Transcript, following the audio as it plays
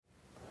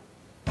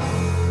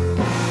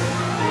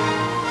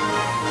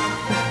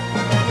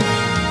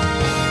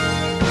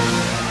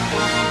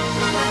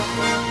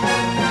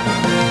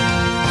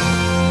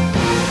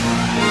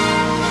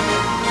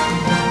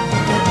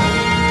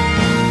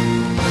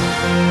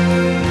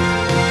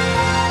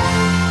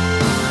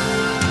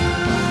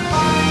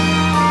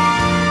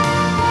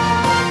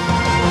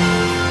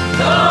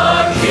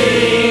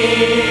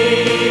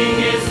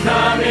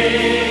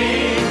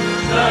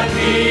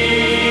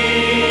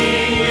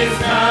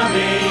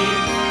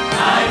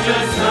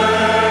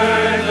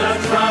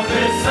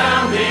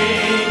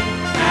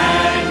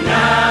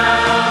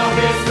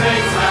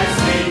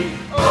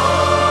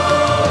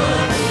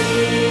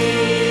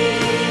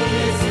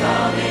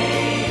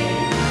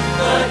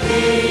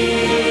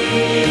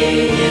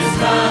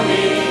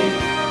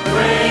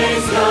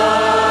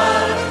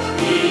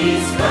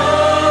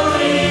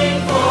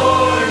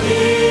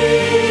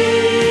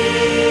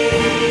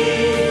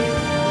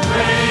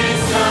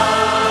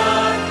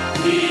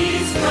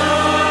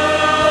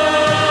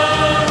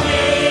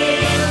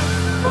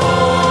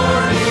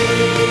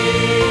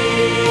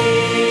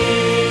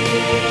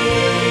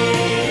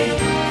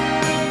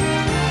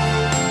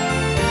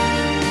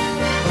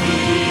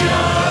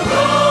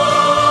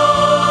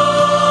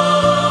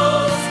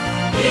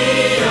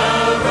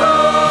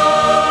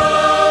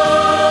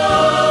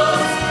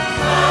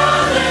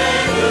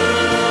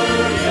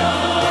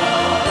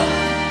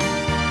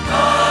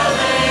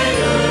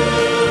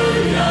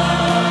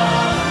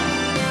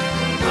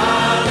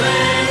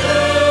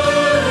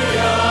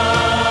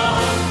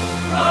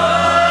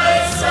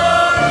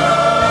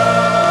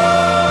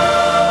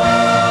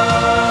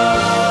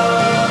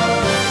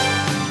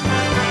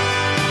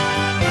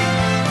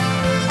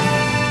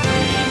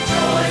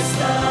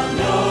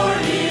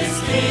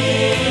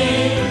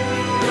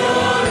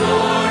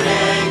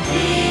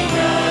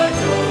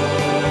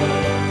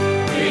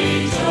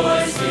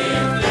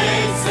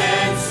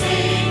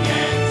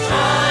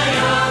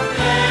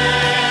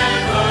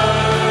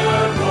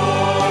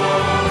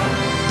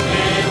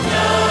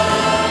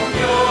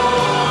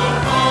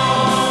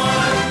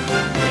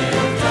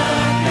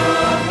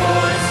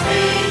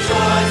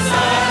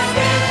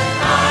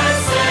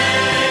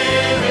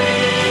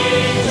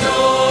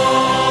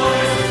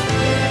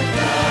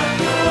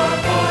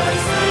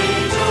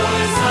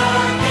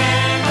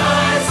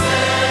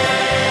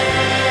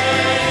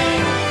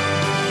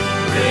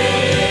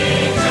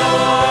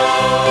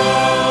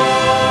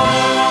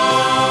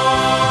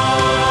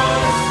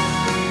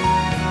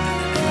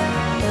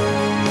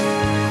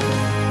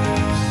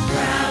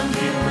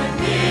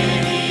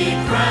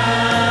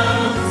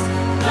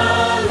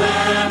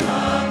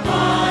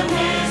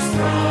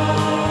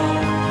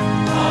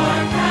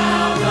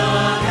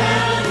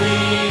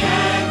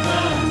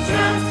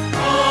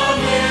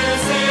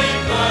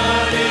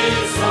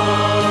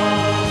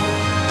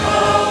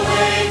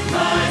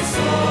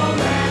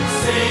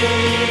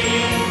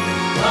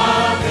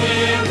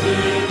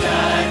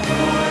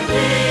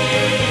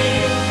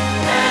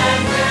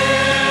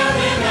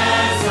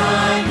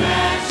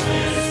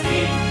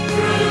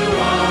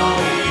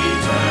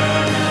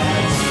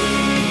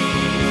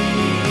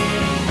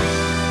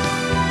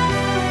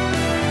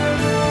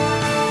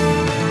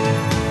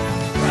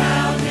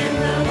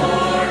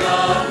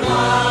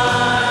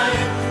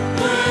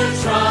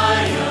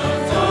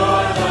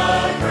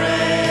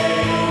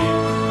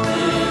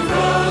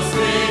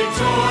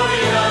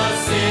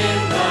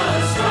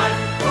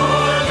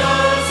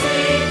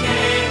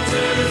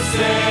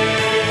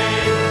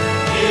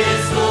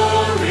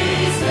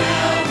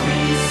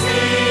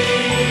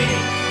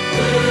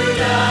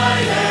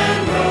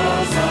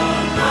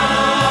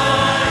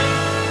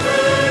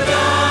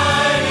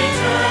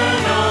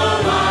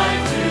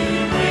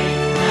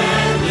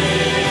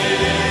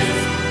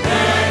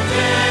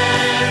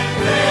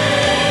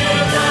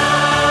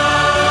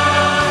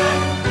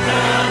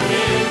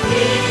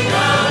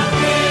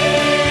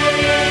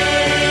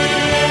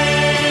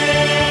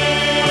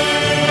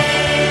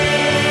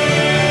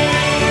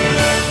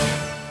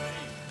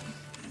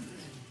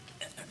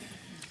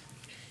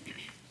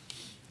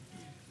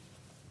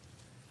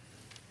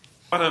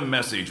What a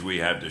message we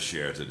have to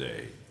share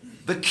today.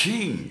 The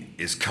King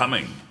is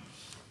coming.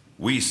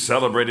 We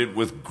celebrate it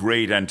with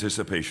great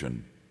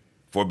anticipation.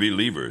 For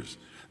believers,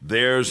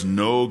 there's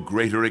no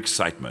greater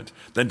excitement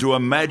than to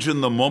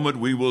imagine the moment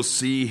we will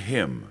see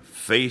him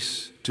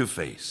face to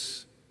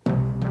face.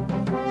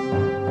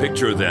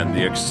 Picture then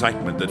the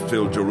excitement that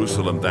filled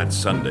Jerusalem that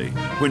Sunday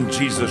when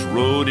Jesus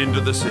rode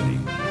into the city.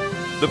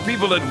 The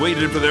people had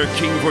waited for their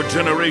king for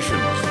generations,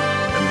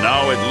 and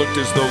now it looked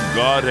as though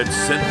God had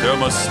sent their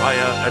Messiah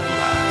at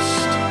last.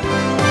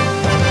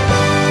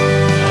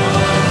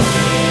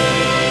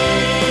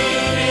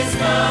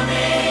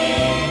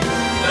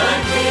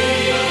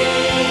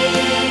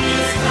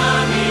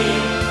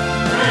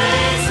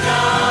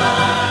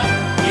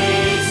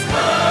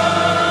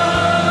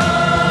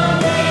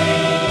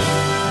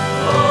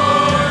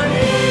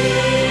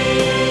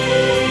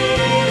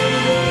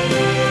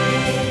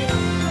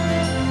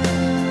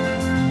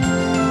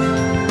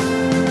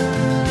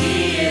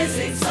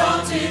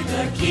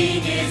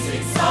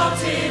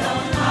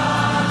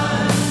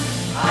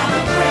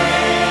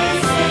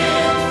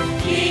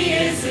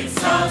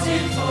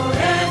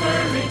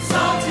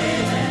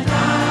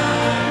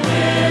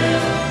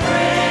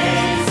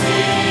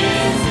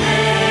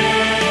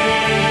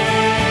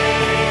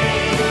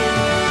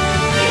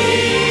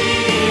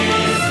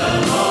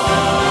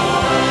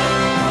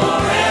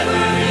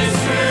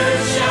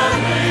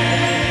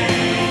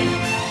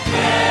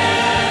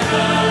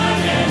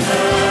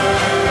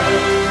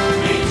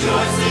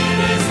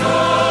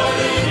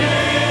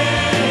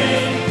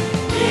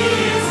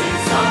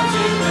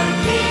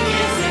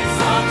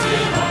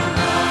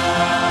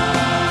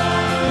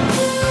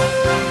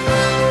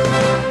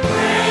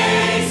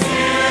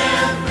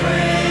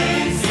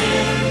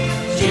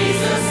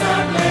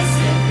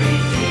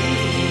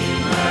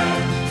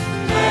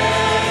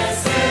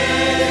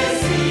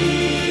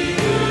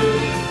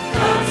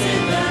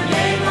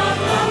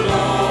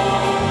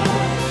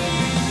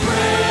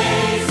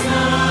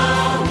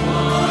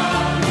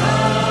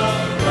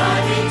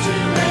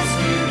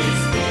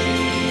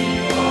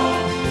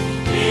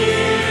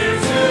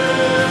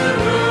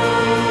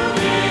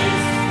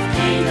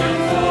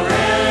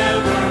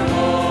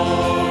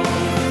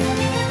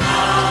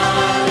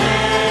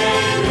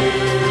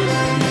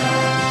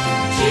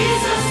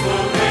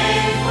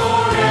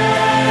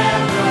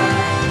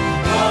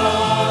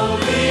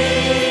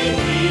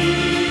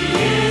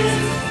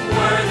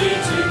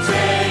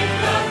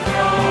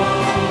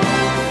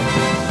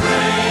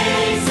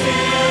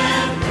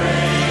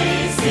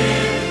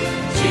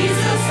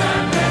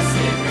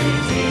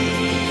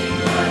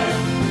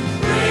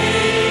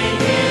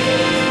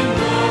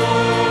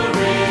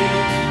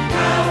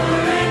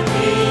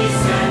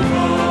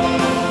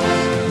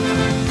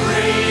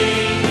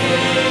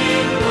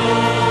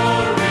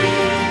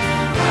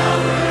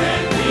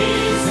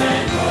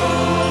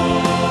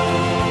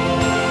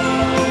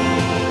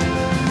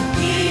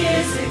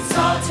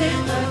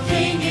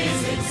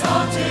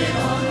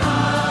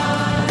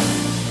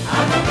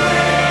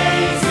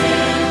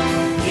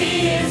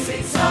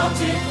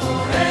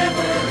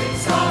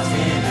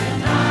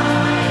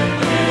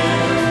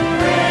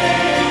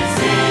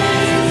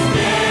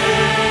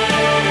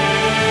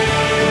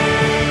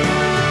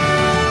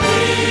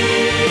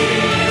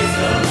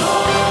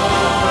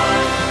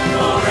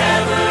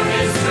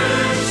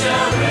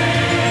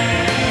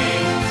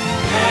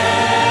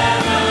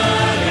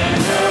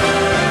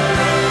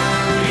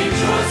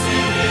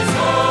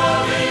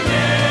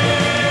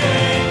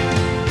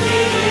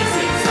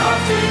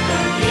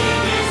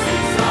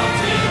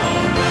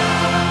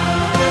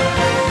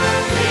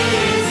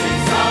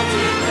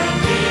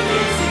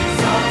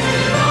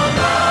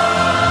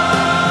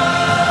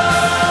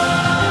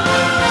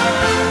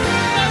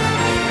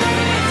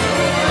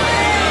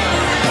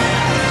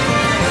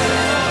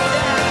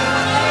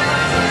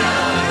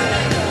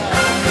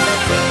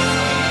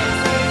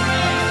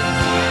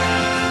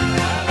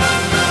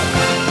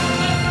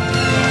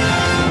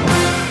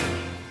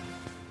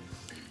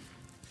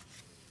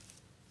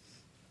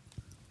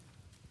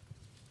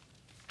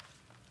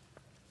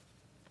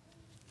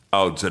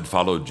 Crowds had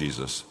followed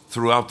Jesus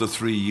throughout the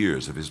 3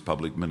 years of his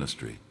public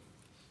ministry.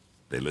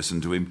 They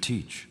listened to him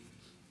teach,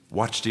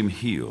 watched him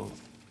heal,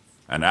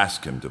 and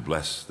asked him to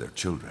bless their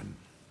children.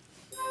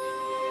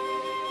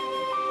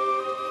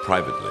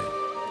 Privately,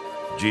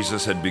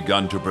 Jesus had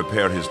begun to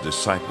prepare his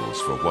disciples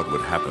for what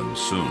would happen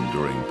soon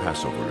during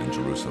Passover in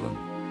Jerusalem.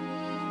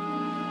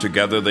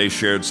 Together they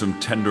shared some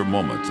tender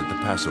moments at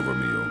the Passover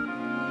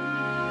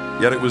meal.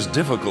 Yet it was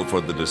difficult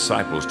for the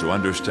disciples to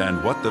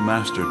understand what the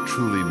Master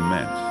truly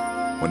meant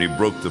when he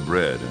broke the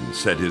bread and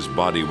said his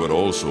body would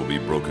also be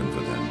broken for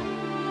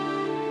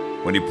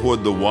them, when he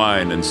poured the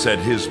wine and said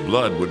his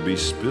blood would be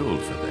spilled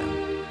for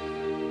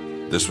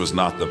them. This was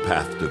not the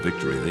path to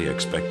victory they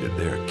expected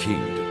their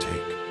king to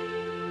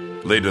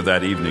take. Later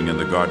that evening in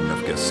the Garden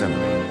of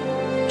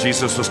Gethsemane,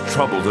 Jesus was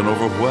troubled and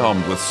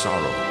overwhelmed with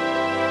sorrow.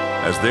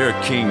 As their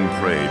king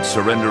prayed,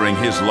 surrendering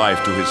his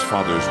life to his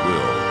Father's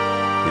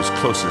will, his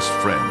closest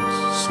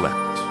friends slept.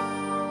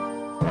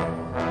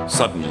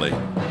 Suddenly,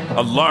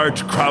 a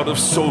large crowd of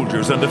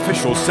soldiers and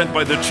officials sent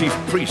by the chief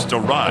priest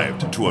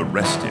arrived to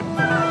arrest him.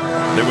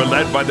 They were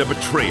led by the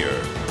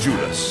betrayer,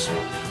 Judas,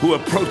 who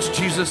approached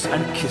Jesus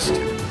and kissed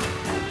him.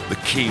 The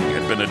king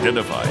had been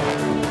identified,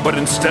 but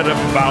instead of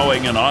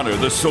bowing in honor,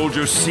 the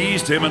soldiers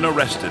seized him and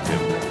arrested him.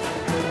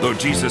 Though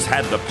Jesus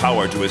had the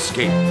power to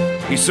escape,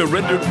 he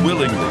surrendered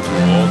willingly to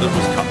all that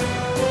was coming.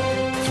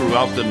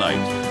 Throughout the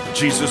night,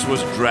 Jesus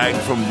was dragged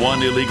from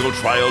one illegal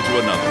trial to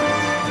another.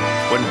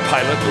 When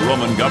Pilate, the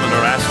Roman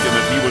governor, asked him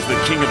if he was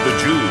the king of the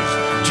Jews,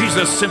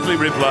 Jesus simply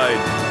replied,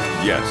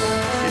 "Yes,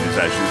 it is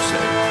as you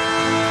say."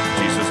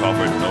 Jesus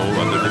offered no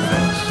other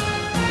defense.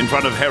 In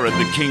front of Herod,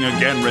 the king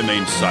again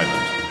remained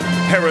silent.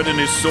 Herod and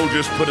his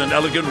soldiers put an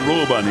elegant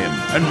robe on him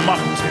and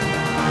mocked him,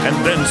 and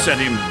then sent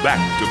him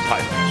back to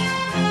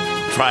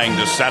Pilate. Trying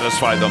to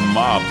satisfy the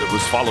mob that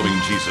was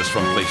following Jesus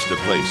from place to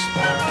place,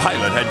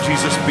 Pilate had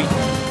Jesus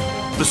beaten.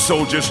 The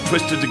soldiers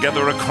twisted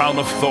together a crown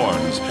of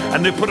thorns,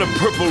 and they put a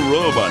purple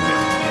robe on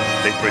him.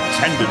 They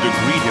pretended to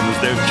greet him as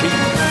their king,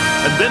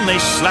 and then they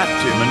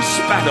slapped him and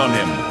spat on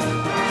him.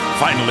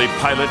 Finally,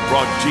 Pilate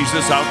brought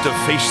Jesus out to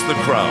face the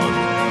crowd.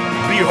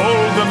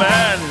 "Behold the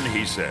man,"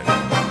 he said.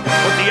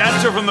 But the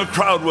answer from the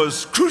crowd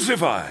was,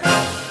 "Crucify!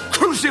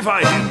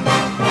 Crucify him!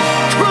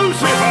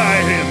 Crucify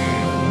him!"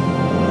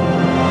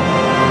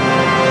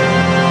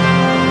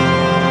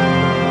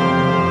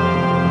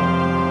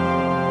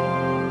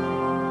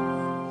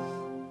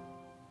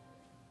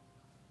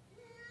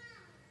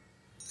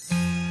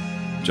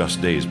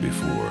 Just days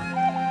before,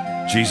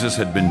 Jesus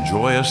had been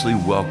joyously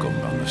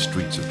welcomed on the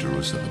streets of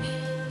Jerusalem.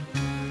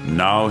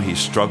 Now he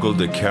struggled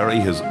to carry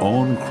his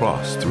own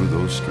cross through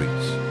those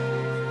streets.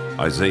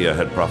 Isaiah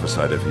had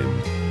prophesied of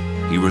him.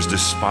 He was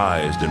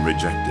despised and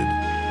rejected,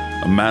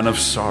 a man of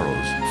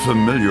sorrows,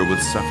 familiar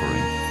with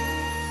suffering,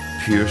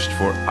 pierced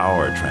for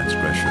our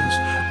transgressions,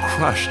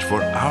 crushed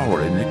for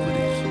our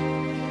iniquities.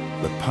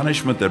 The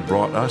punishment that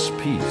brought us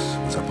peace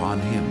was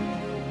upon him,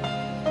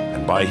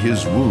 and by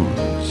his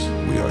wounds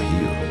we are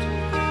healed.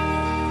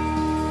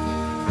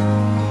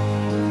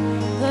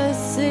 The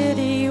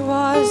city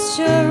was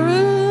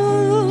Jerusalem.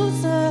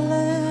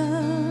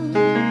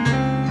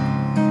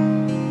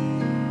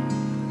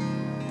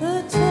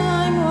 The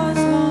time was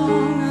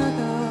long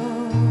ago.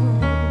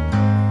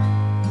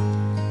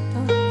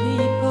 The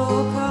people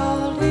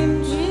called him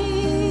Jesus.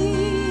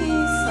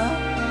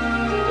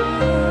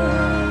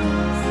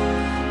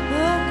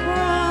 The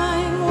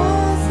crime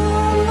was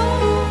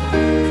alone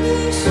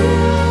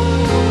issue.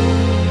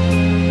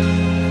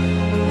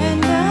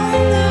 And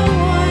I'm the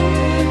one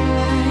to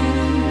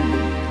blame.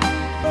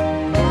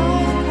 I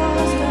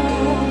caused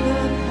all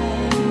the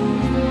pain.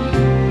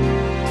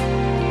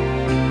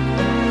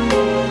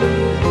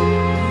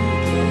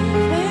 He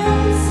gave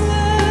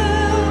himself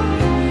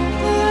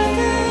the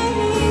day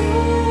he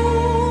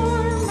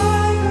bore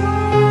my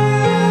crown.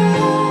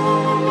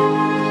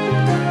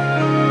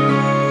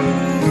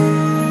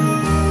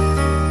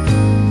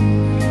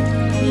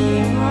 He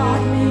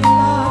brought me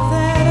love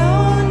that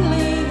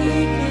only he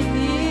could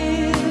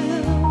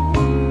give.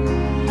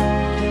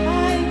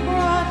 I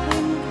brought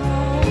him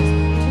close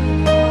to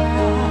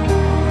cry.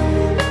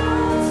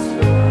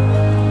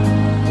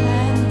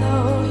 And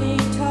though he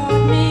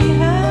taught me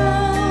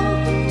how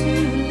to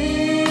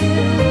live,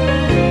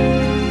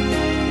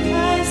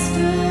 I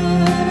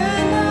stood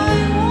and I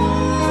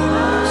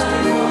watched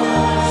him.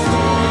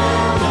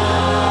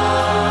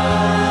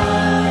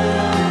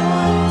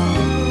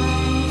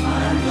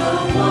 I'm the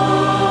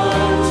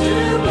one to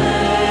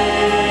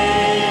blame.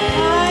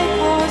 I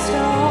caused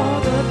all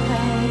the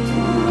pain.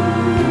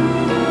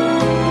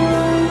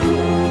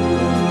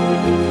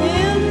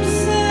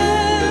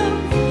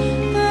 Himself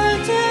the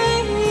day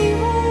he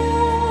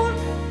wore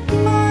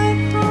my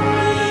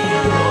crown.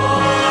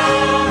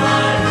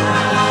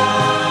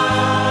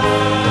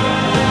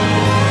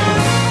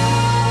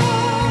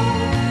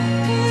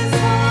 His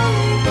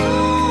holy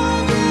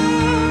Father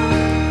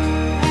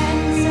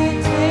and said,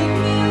 "Take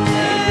me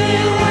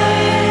away,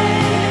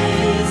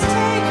 please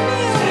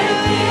take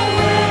me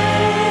away."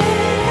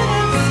 And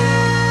I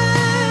said,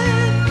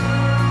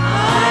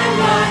 "I'm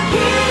not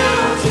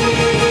guilty,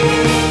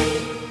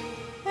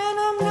 and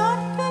I'm not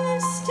gonna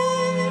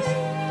stay.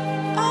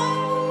 I'm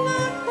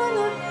not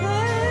gonna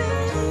pay."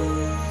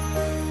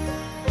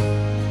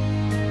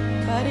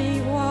 But he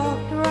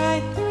walked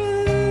right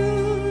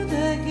through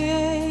the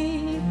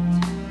gate,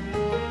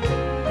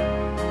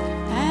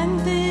 and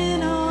then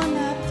on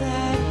up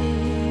that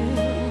hill.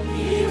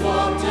 He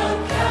walked up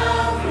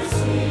Calvary's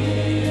hill.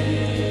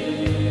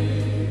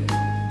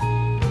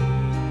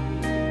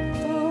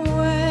 The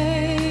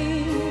way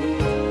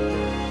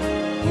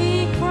he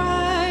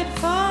cried,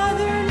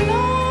 "Father,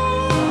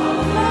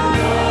 not my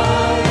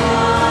will."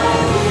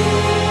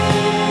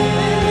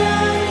 And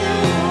I'm the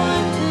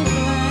one to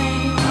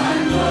blame.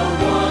 I'm the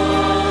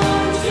one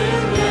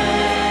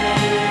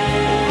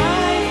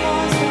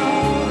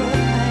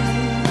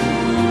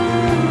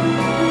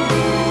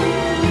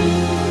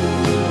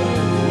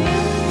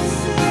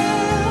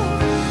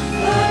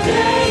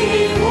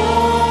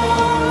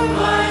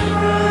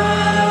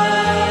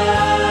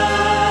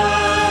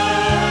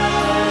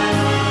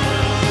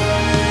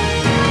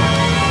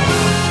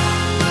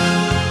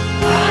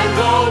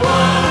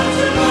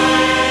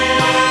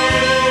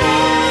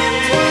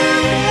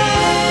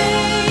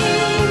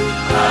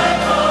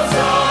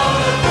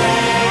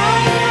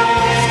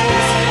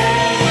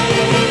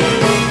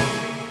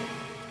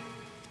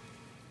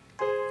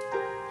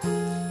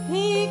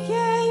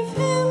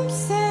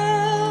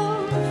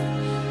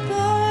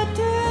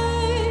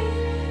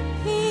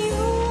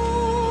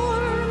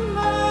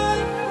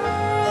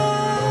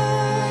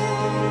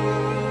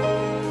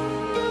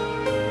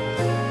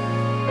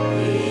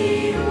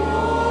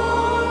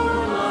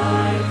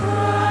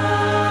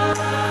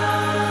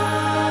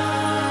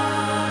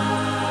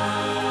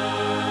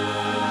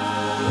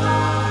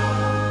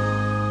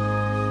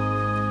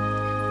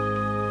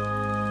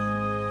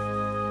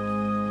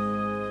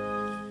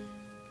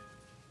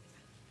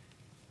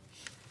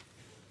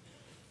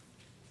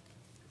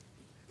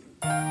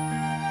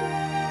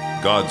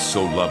God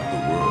so loved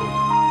the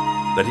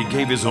world that he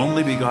gave his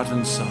only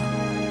begotten Son.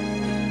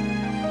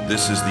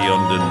 This is the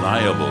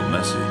undeniable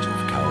message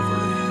of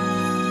Calvary.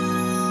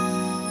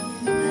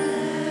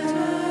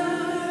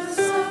 Letters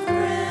of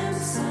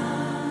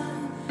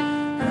crimson,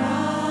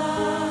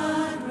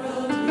 God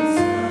wrote his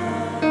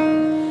love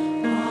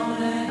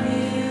on a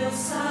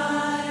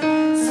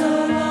hillside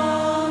so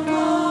long,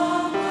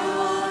 long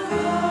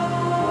ago.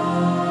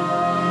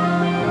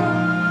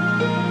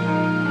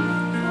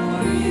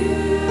 For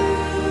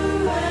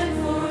you and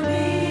for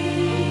me,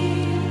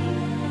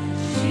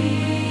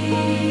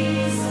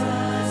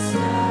 Jesus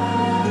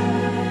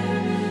died,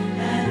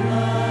 and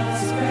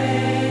love's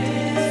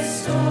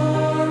greatest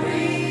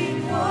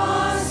story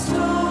was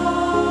told.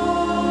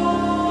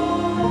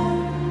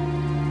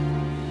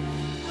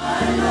 I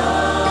love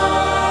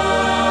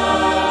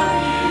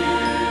you,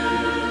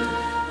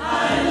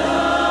 I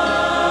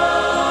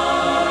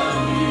love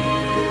you.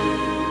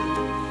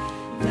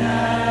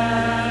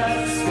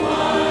 That's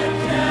what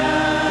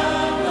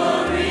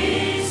Calvary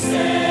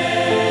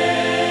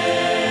said.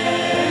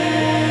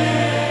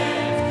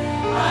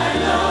 I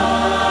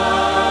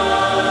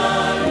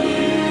love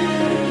you,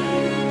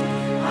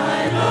 I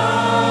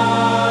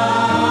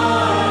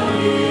love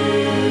you.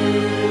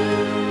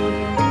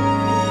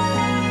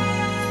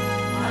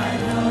 I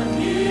love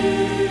you,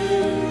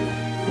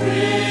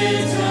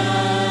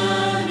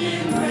 written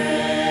in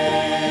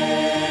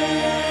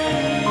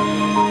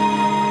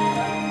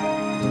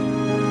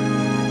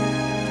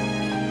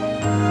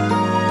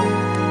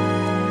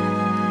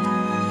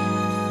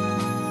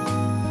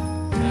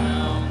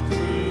down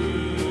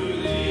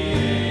through the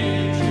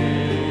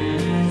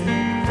ages,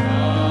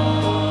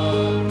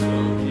 God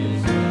wrote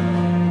his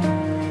love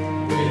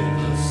with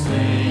the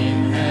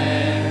same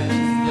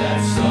hands that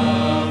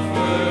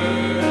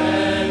suffered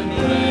and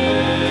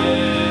bled,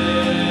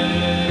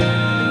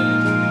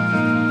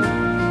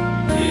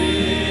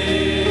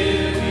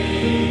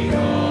 giving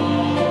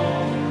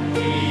all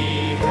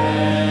he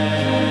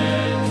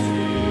had to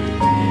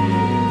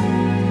give.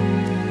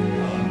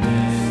 A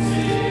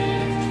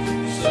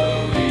message so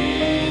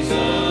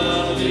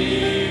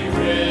easily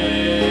read.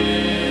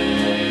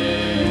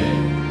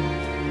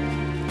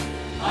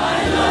 I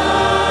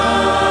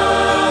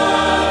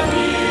love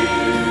you,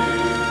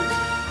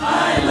 I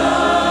love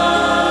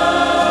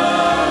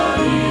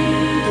you.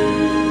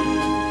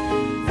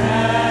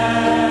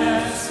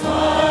 That's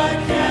what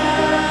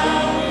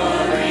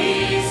Calvary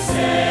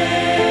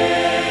said.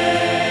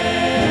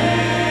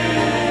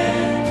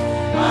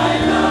 I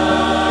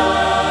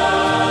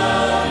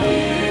love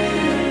you,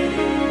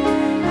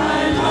 I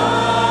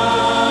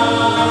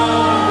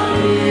love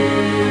you.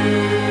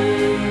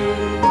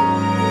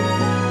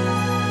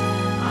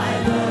 I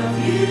love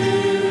you,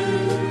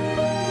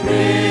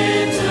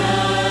 written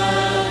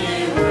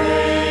in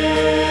red.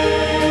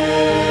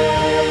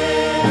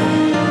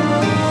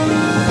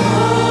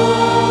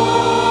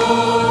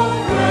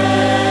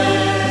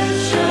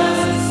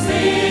 Precious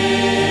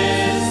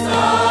is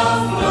the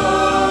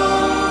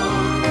flow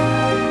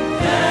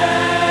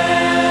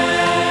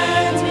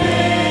that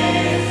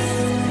makes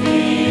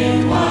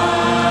me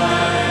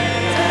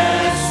white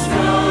as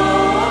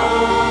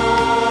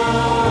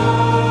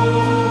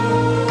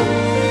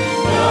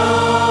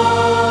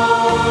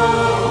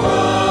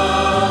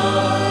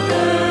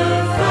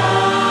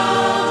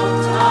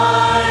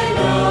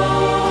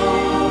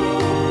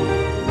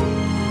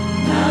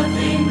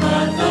nothing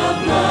but the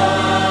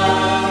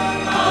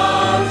blood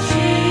of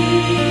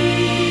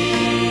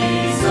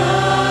Jesus.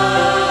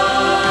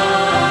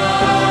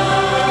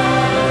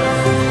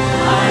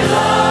 I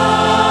love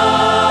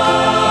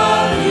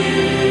you,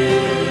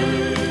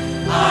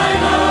 I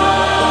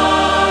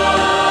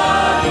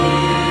love you.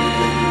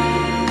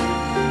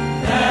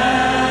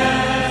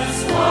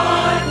 That's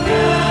what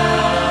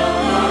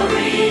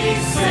Calvary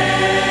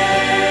said.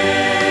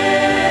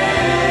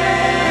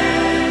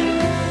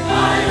 I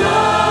love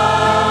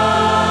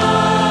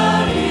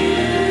you,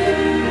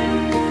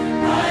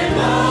 I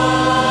love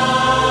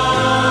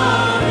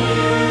you.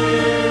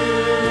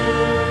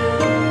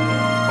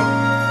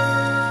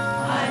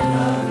 I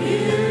love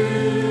you,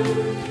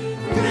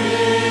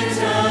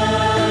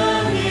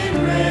 written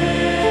in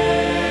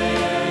red.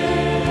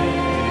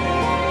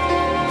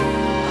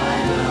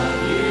 I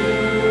love you,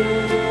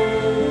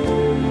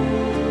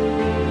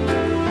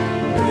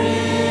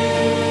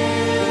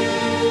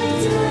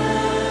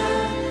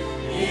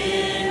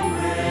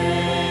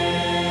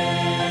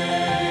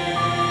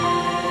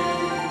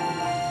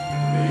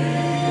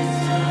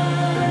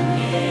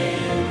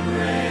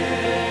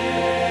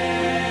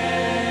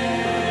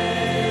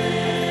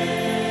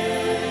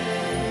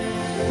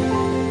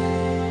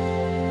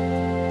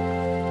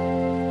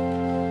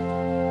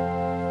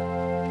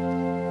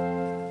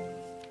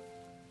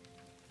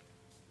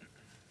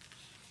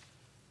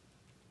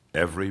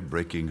 Every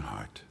breaking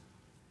heart,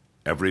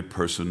 every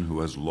person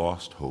who has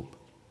lost hope,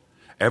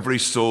 every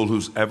soul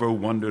who's ever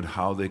wondered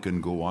how they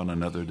can go on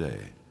another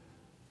day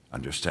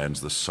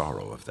understands the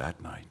sorrow of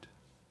that night.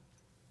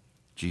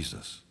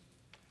 Jesus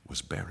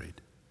was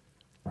buried.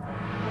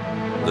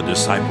 The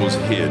disciples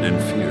hid in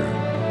fear,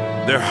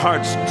 their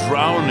hearts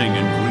drowning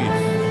in grief.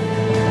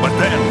 But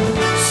then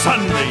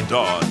Sunday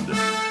dawned.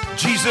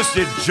 Jesus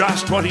did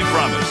just what he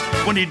promised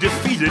when he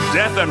defeated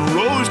death and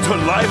rose to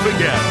life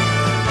again.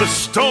 The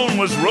stone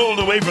was rolled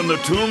away from the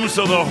tomb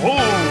so the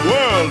whole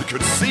world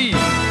could see.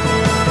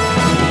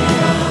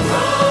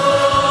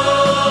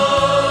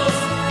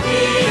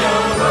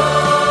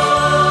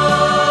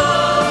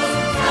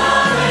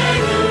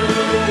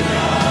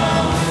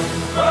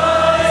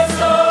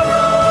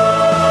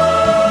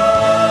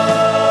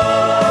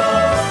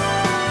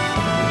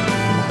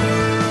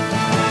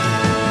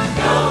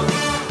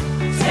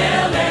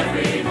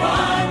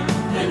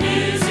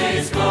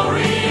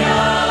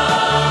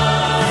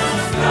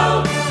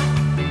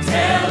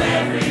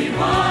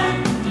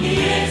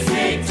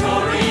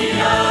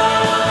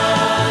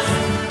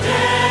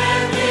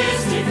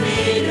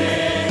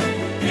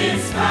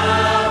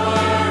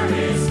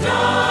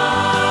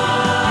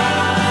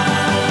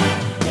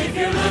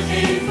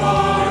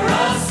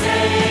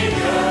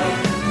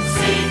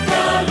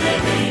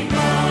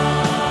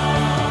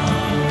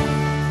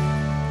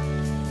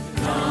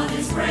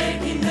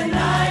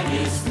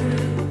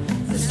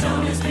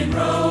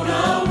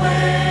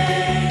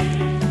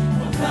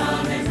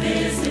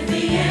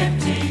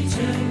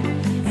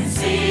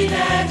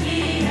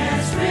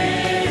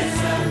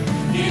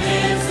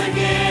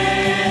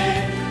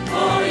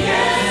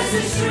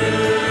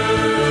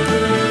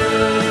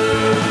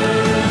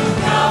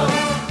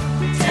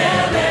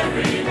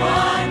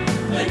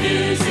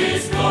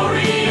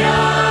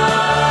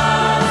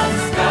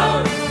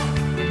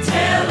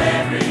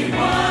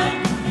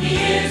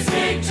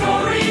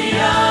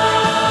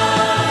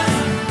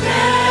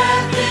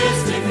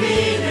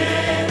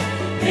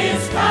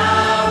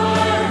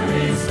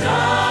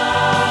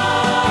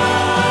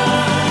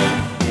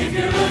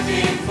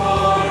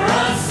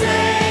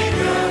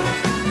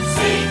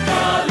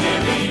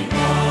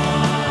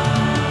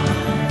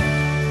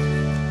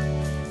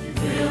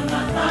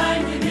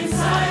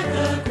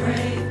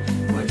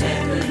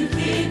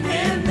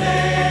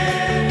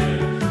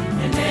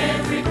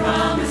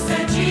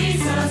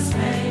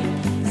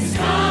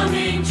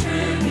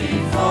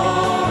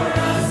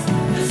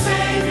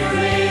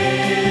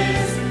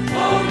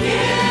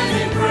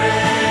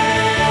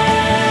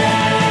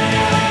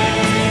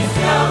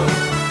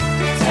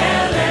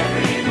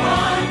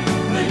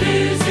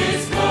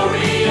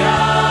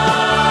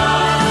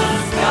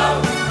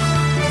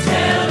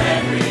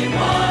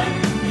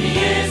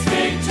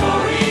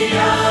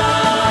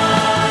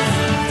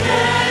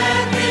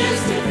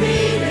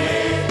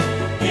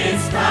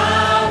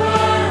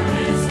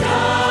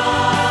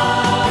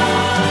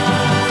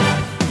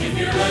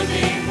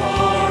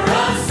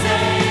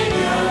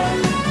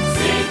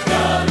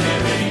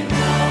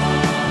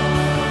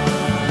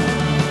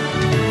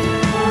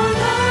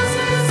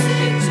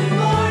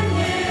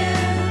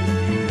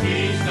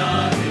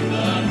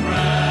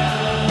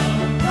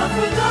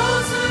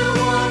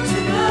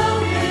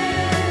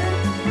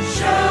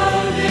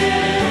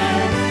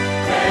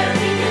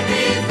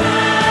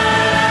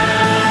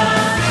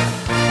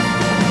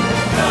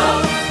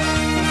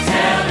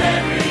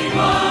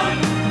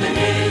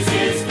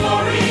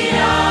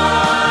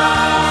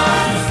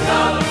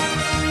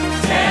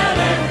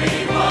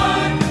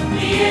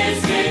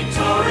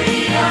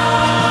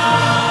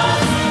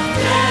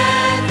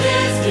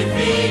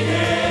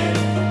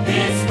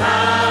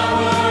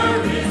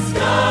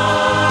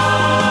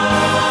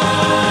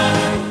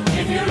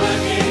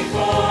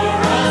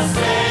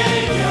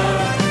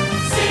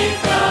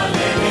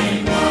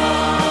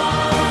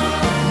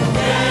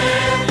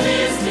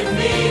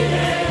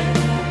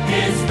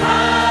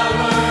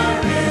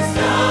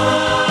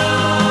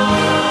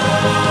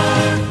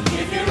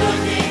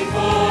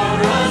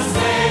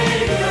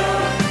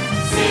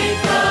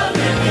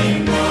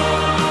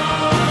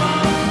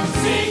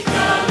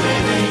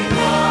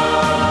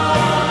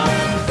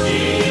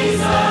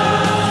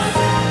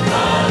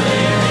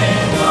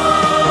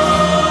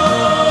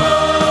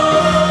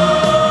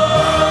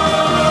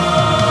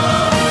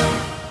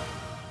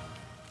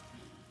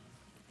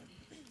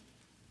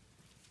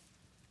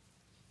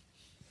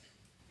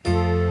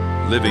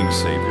 Living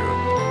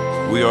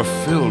Savior, we are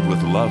filled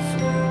with love for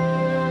you.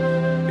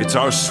 It's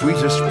our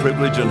sweetest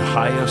privilege and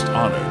highest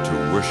honor to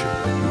worship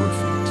at your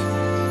feet.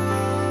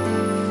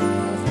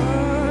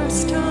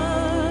 First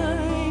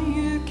time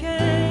you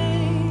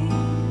came,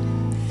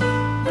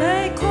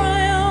 they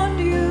crowned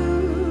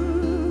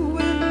you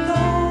with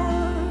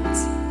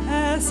thorns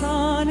as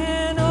on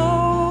an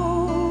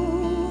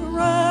old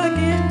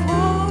rugged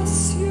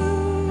cross you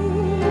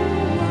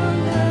were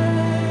nailed.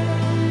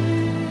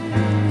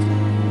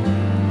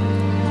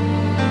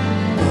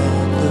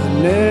 The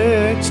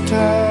next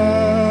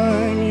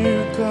time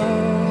you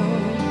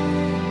come,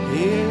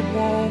 it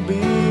won't be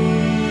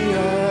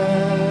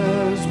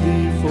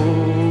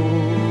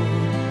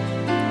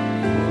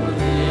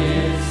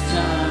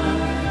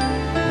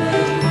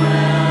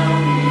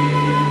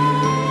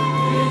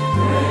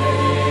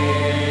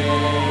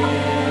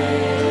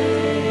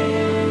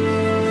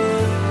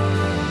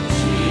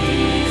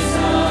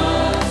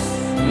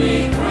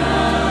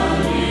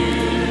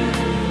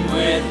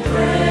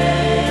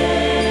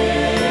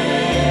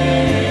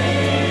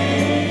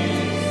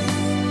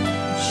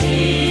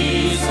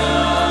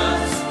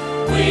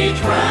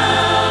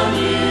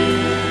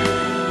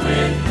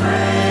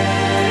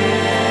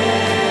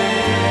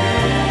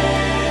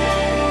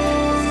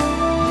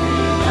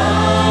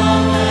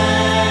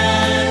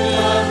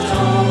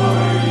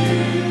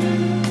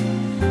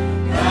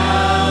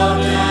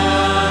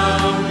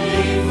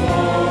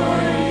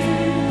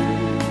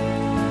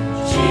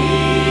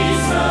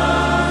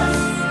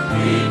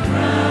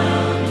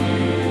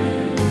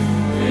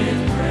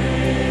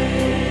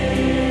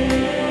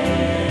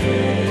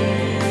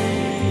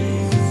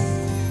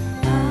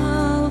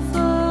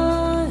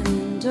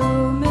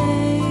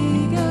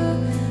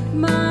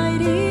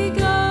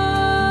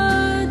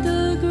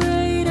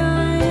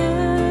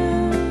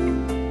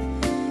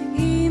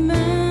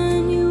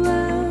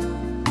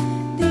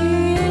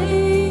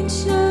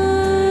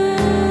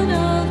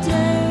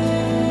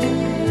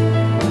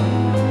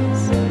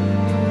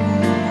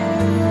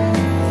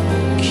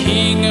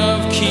King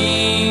of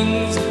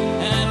kings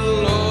and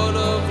Lord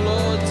of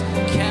lords,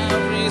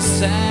 Calvary's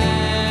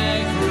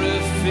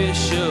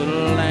sacrificial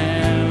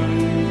lamb.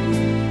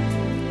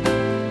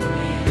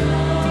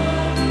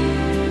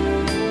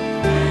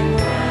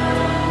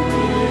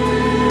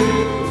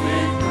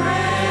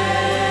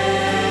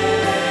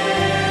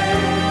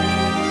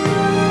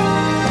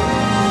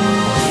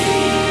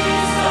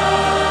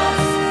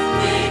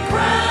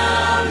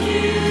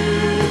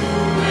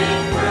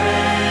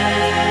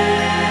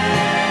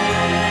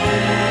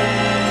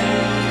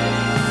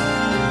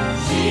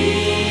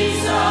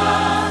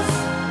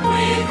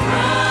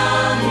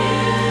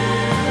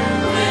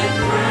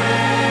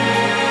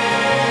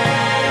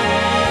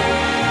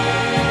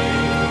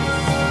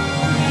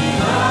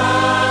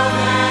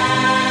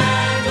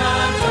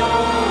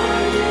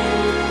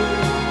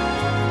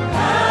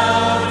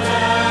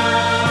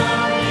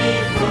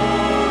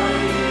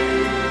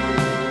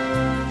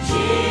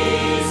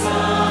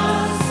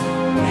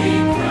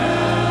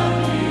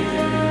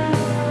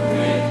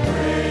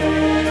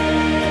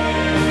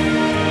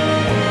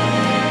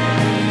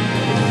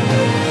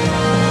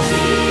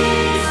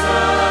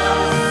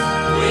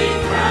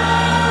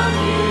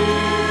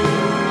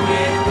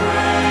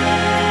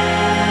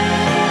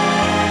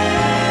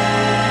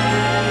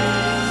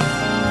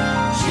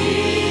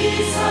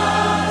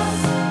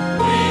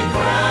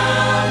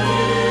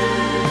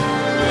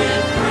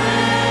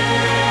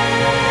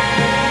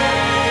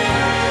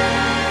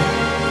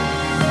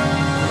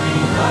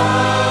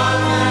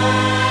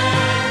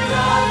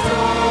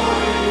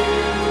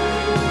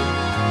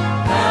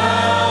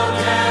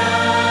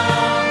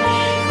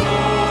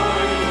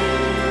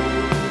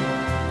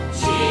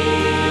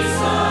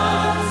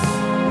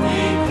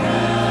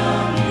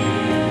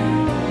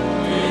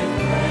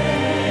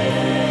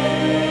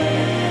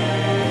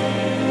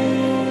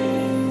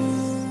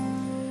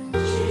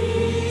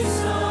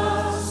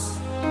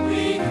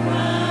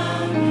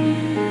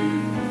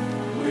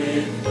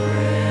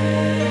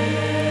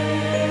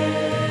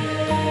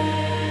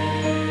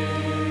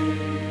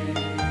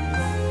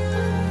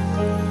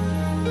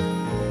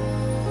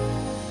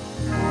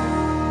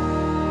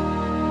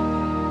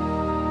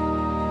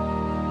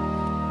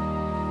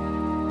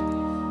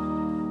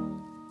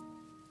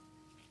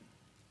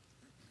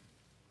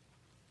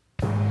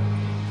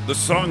 The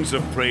songs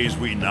of praise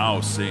we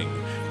now sing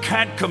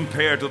can't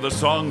compare to the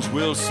songs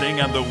we'll sing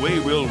and the way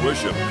we'll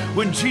worship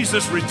when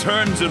Jesus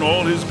returns in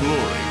all his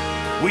glory.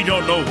 We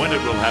don't know when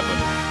it will happen,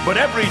 but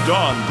every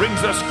dawn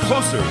brings us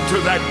closer to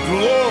that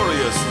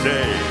glorious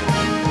day.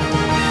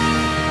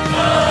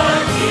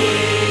 The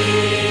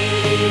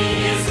King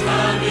is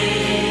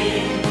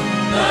coming.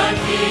 The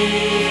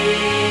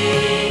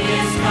King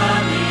is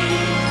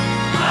coming.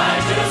 I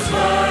just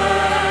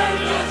heard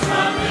the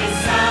trumpet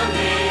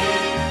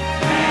sounding,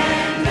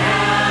 and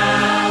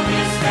now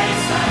his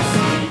face I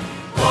see.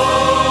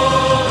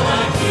 Oh,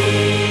 the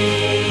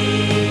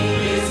King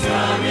is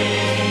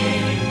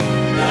coming.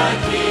 The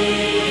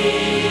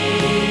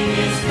King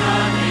is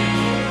coming.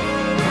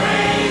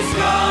 Praise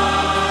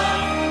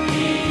God,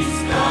 he's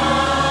coming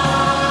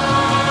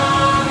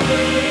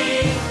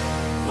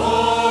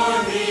for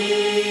me.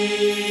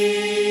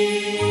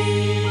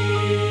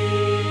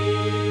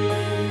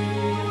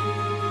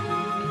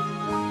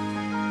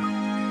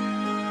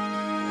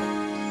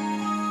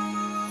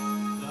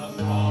 The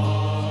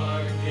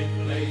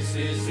marketplace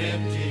is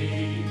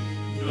empty,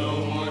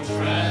 no more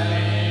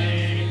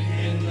traffic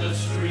in the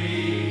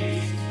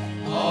streets.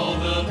 All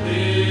the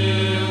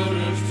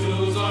builders'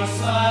 tools are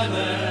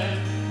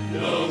silent,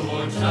 no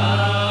more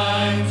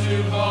time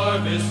to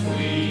harvest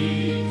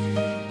wheat.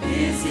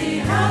 Busy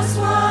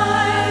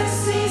housewives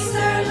cease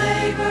their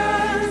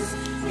labors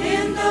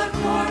in the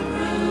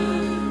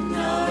courtroom,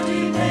 no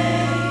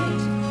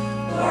debate.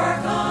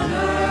 Work on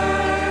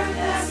earth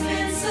has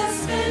been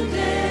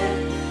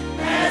suspended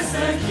as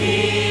the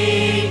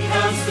King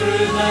comes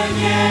through the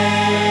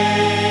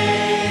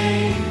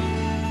gate.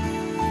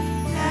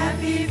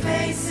 Happy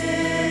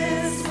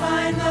faces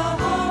line the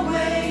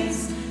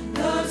hallways,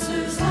 those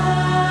whose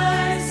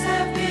lives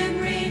have been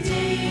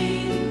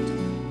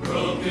redeemed.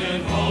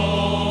 Broken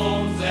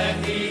homes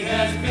that he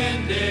has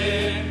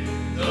mended,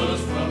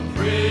 those from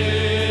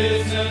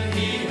prison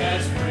he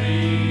has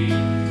freed.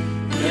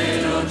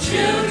 Little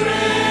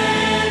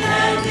children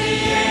and the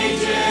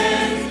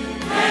aged,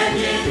 hand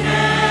in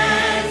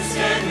hand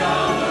stand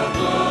all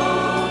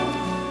aglow,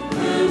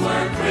 who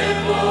were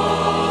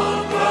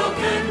crippled,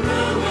 broken,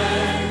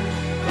 ruined,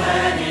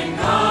 clad in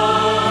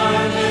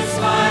garments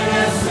white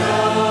as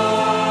snow.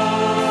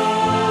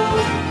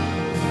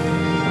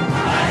 I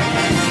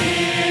can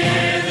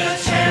hear the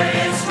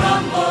chariots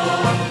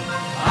rumble,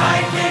 I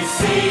can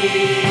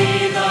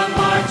see the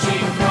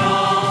marching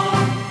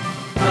throng.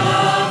 The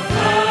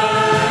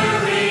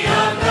flurry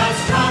of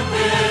God's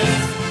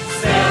trumpets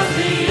spells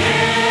the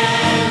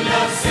end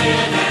of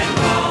sin and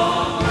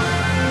wrong.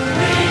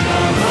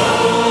 Legal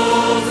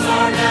roads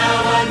are now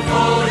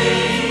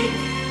unfolding,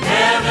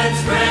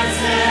 heaven's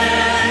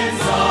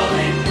presence all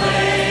in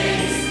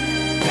place.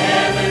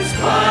 Heaven's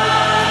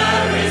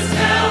choir is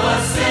now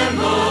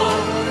assembled,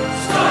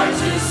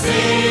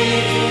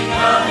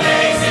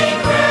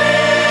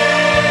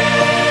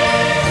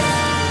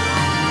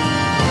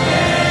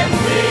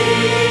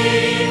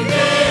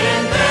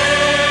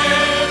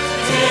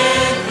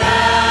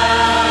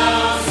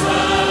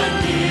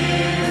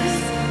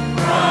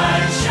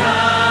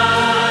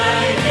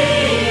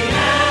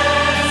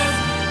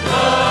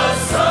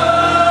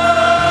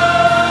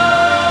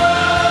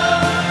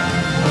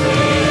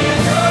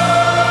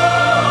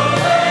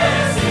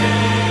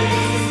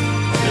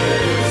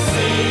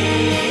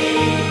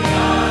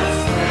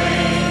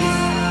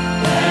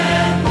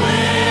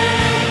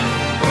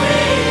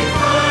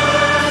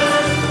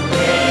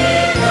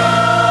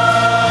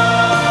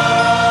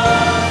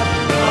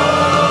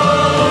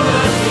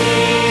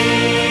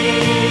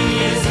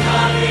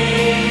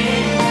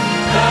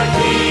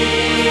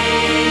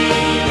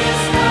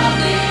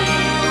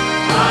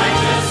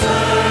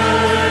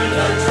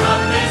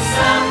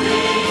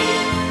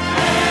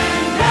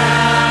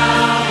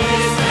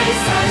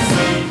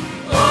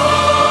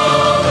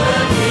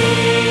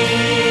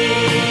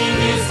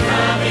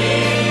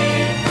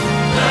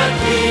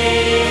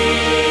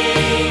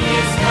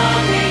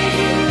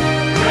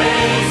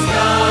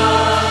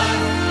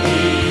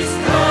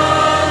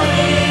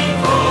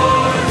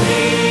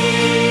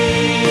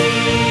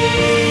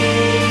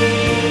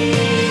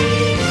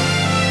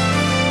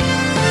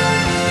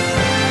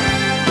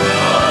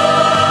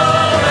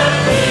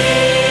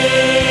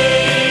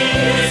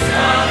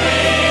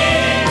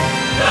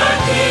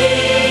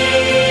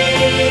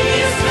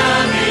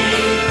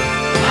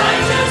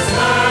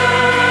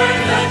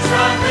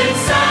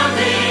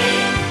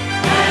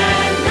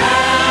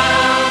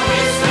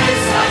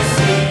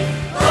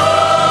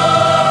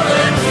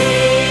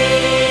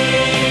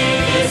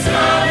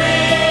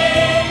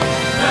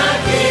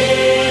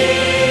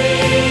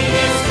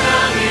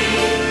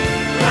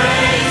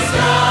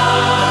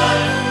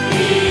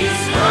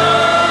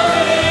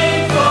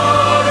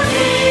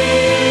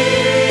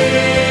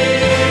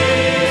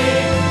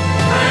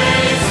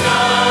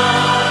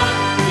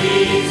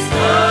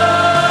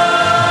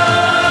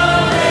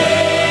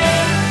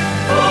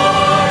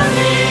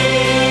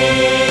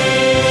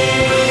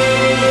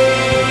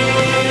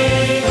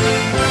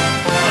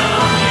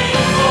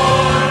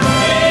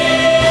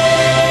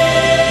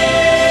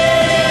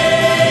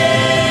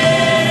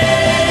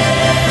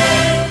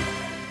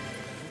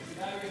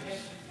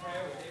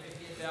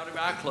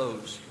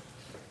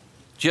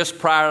 Just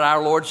prior to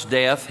our Lord's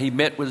death, he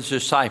met with his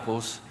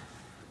disciples.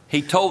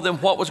 He told them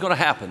what was going to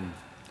happen.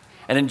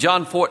 And in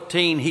John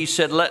 14, he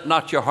said, "Let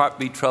not your heart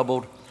be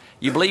troubled.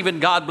 You believe in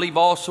God, believe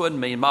also in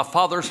me. In my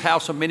Father's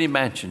house are many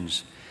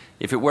mansions.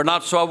 If it were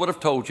not so, I would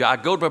have told you. I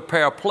go to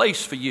prepare a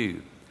place for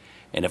you.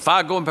 And if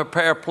I go and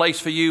prepare a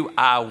place for you,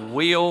 I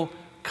will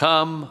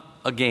come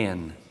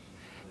again."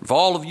 For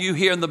all of you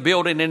here in the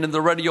building and in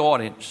the radio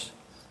audience,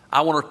 I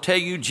want to tell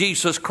you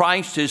Jesus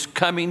Christ is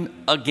coming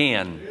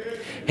again.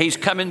 He's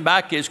coming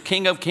back as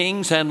King of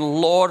Kings and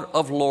Lord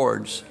of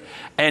Lords.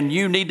 And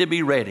you need to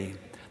be ready.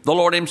 The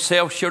Lord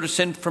himself shall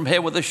descend from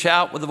heaven with a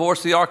shout, with the voice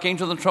of the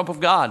archangel and the trump of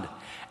God.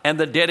 And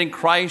the dead in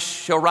Christ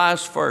shall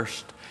rise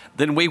first.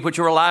 Then we which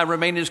are alive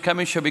remain in his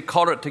coming shall be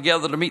caught up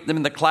together to meet them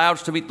in the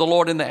clouds, to meet the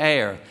Lord in the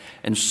air.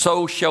 And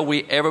so shall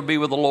we ever be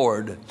with the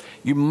Lord.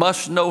 You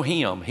must know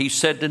him. He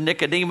said to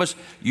Nicodemus,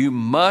 you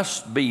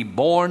must be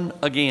born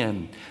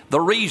again. The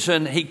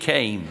reason he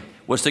came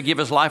was to give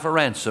his life a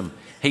ransom.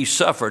 He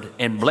suffered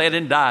and bled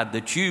and died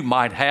that you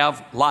might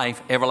have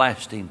life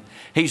everlasting.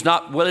 He's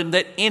not willing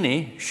that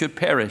any should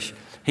perish.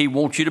 He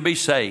wants you to be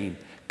saved.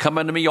 Come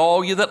unto me,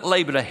 all you that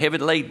labor and are heavy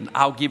laden,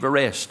 I'll give you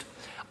rest.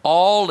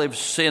 All have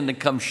sinned and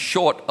come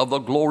short of the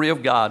glory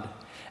of God.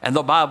 And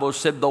the Bible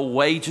said the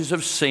wages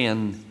of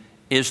sin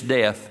is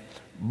death,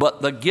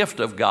 but the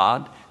gift of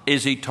God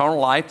is eternal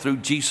life through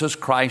Jesus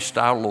Christ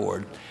our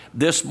Lord.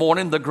 This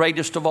morning, the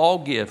greatest of all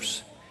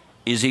gifts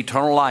is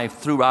eternal life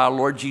through our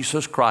Lord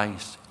Jesus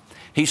Christ.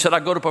 He said, I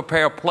go to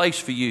prepare a place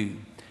for you.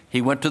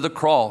 He went to the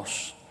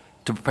cross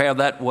to prepare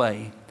that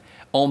way.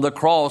 On the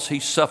cross, he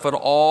suffered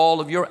all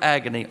of your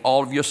agony,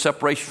 all of your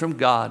separation from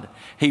God.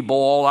 He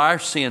bore all our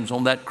sins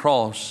on that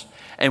cross.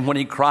 And when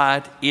he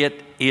cried,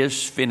 it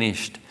is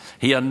finished,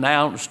 he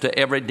announced to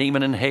every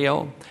demon in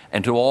hell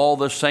and to all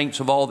the saints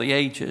of all the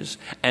ages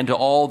and to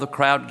all the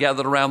crowd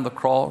gathered around the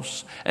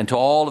cross and to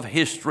all of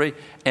history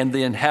and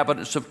the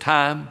inhabitants of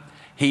time,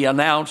 he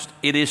announced,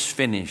 it is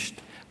finished.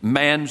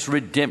 Man's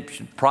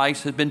redemption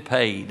price has been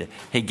paid.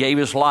 He gave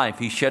his life.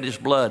 He shed his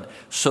blood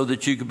so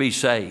that you could be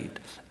saved.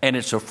 And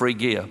it's a free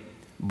gift.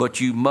 But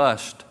you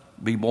must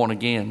be born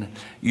again.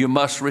 You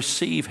must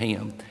receive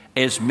him.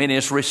 As many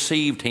as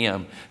received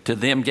him, to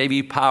them gave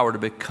he power to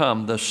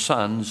become the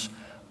sons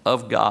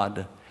of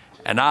God.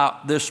 And I,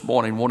 this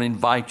morning, want to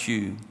invite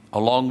you,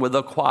 along with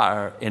the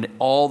choir and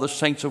all the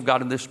saints of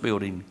God in this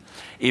building.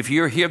 If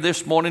you're here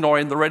this morning or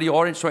in the radio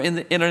audience or in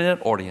the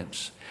internet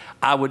audience,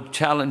 I would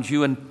challenge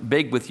you and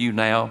beg with you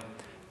now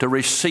to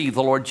receive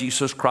the Lord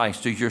Jesus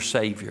Christ as your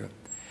Savior.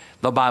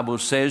 The Bible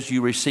says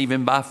you receive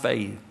him by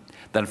faith.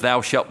 that if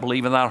thou shalt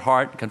believe in thy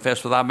heart and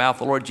confess with thy mouth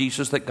the Lord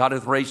Jesus, that God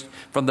hath raised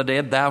from the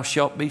dead, thou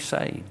shalt be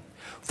saved.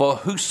 For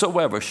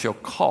whosoever shall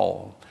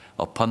call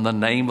upon the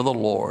name of the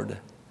Lord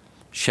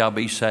shall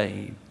be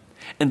saved.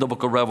 In the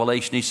book of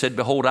Revelation, he said,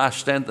 behold, I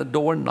stand at the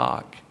door and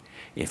knock.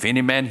 If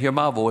any man hear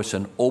my voice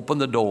and open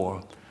the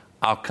door,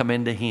 I'll come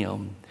into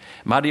him.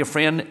 My dear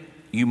friend,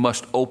 you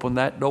must open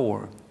that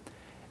door.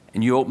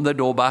 And you open the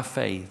door by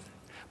faith,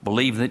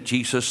 believing that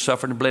Jesus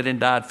suffered and bled and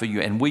died for you.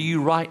 And will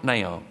you right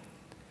now,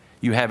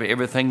 you have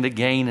everything to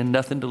gain and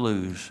nothing to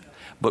lose.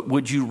 But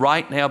would you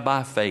right now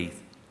by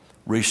faith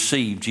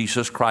receive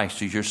Jesus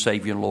Christ as your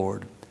Savior and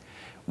Lord?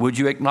 Would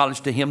you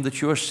acknowledge to him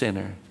that you're a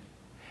sinner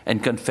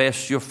and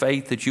confess your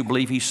faith that you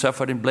believe he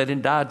suffered and bled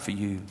and died for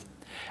you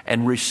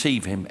and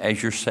receive him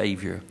as your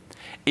Savior?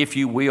 If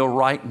you will,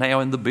 right now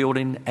in the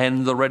building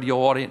and the radio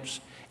audience,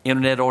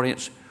 internet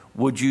audience,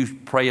 would you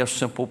pray a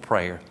simple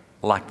prayer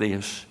like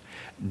this?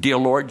 Dear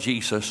Lord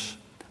Jesus,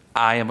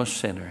 I am a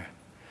sinner.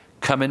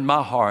 Come in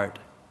my heart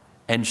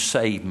and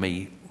save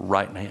me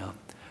right now.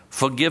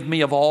 Forgive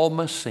me of all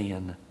my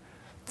sin.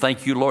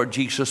 Thank you, Lord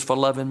Jesus, for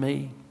loving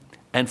me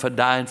and for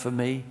dying for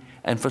me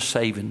and for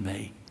saving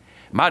me.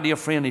 My dear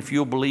friend, if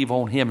you'll believe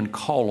on him and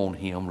call on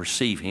him,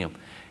 receive him,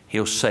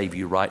 he'll save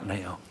you right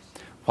now.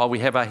 While we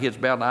have our heads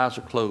bowed and eyes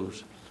are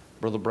closed,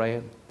 Brother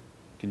Brad,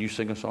 can you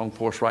sing a song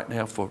for us right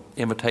now for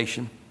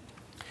invitation?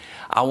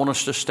 I want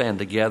us to stand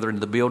together in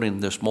the building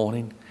this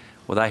morning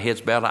with our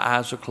heads bowed and our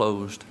eyes are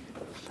closed.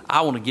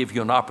 I want to give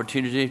you an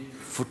opportunity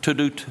to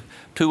do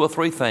two or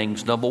three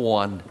things. Number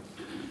one,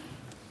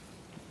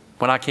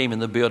 when I came in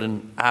the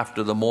building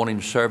after the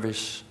morning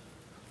service,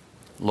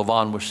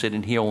 LaVon was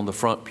sitting here on the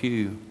front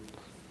pew.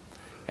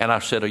 And I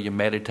said, are you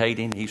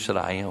meditating? He said,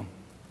 I am.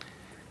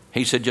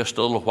 He said, just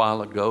a little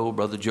while ago,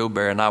 Brother Joe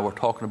Bear and I were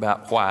talking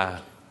about why.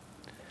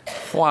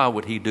 Why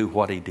would he do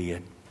what he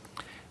did?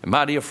 And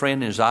my dear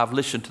friend, as I've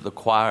listened to the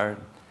choir,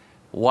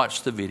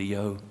 watched the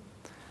video,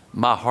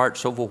 my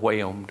heart's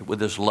overwhelmed with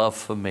his love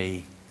for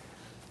me.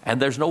 And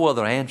there's no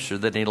other answer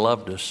than he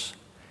loved us.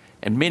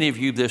 And many of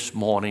you this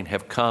morning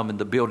have come and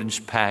the building's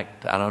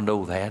packed. I don't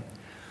know that.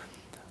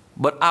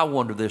 But I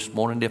wonder this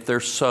morning if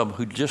there's some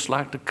who'd just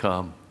like to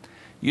come.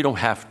 You don't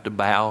have to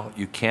bow.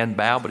 You can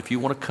bow. But if you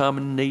want to come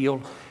and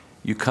kneel,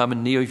 you come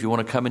and kneel. If you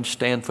want to come and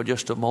stand for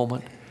just a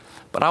moment.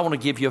 But I want to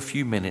give you a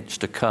few minutes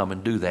to come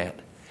and do that.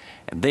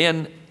 And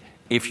then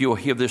if you're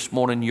here this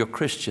morning, you're a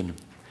Christian,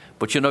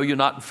 but you know you're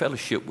not in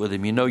fellowship with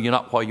him. You know you're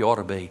not where you ought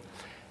to be.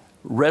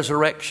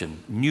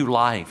 Resurrection, new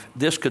life.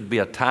 This could be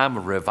a time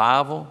of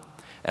revival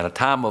and a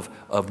time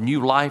of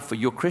new life for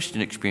your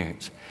Christian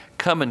experience.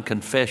 Come and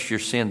confess your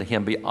sin to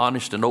him. Be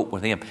honest and open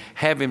with him.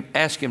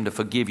 Ask him to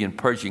forgive you and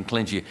purge you and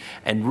cleanse you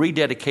and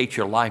rededicate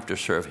your life to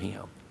serve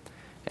him.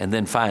 And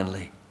then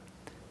finally,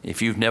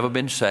 if you've never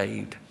been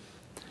saved,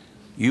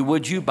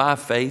 would you by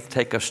faith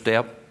take a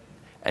step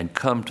and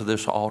come to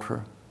this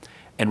altar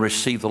and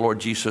receive the Lord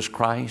Jesus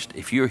Christ?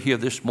 If you're here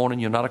this morning,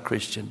 you're not a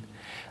Christian.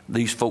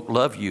 These folk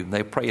love you and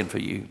they're praying for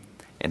you.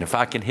 And if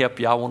I can help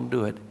you, I want to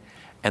do it.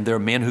 And there are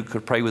men who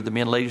could pray with the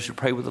men, ladies who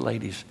pray with the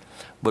ladies.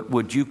 But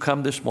would you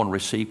come this morning and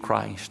receive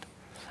Christ?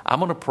 I'm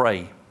going to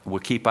pray. We'll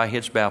keep our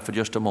heads bowed for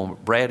just a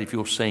moment. Brad, if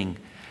you'll sing,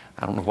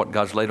 I don't know what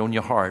God's laid on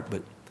your heart,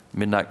 but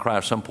Midnight Cry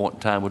at some point in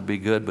time would be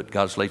good, but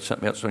God's laid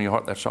something else on your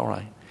heart, that's all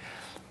right.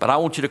 But I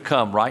want you to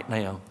come right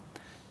now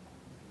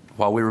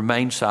while we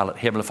remain silent.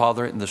 Heavenly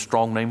Father, in the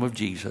strong name of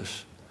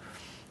Jesus,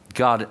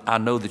 God, I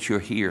know that you're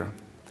here.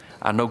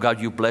 I know, God,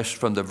 you blessed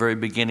from the very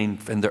beginning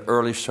in the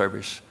early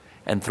service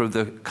and through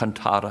the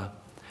cantata,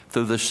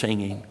 through the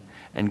singing.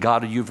 And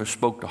God, you've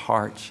spoke to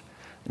hearts.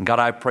 And God,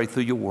 I pray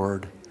through your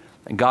word.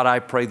 And God, I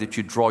pray that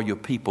you draw your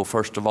people,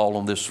 first of all,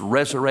 on this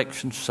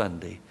Resurrection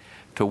Sunday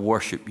to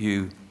worship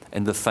you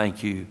and to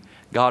thank you.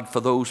 God, for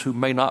those who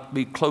may not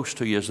be close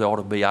to you as they ought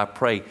to be, I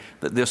pray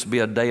that this be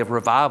a day of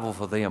revival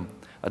for them,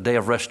 a day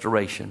of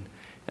restoration.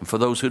 And for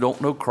those who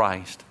don't know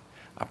Christ,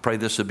 I pray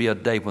this will be a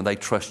day when they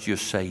trust your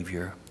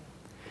Savior.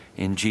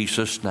 In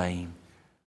Jesus' name.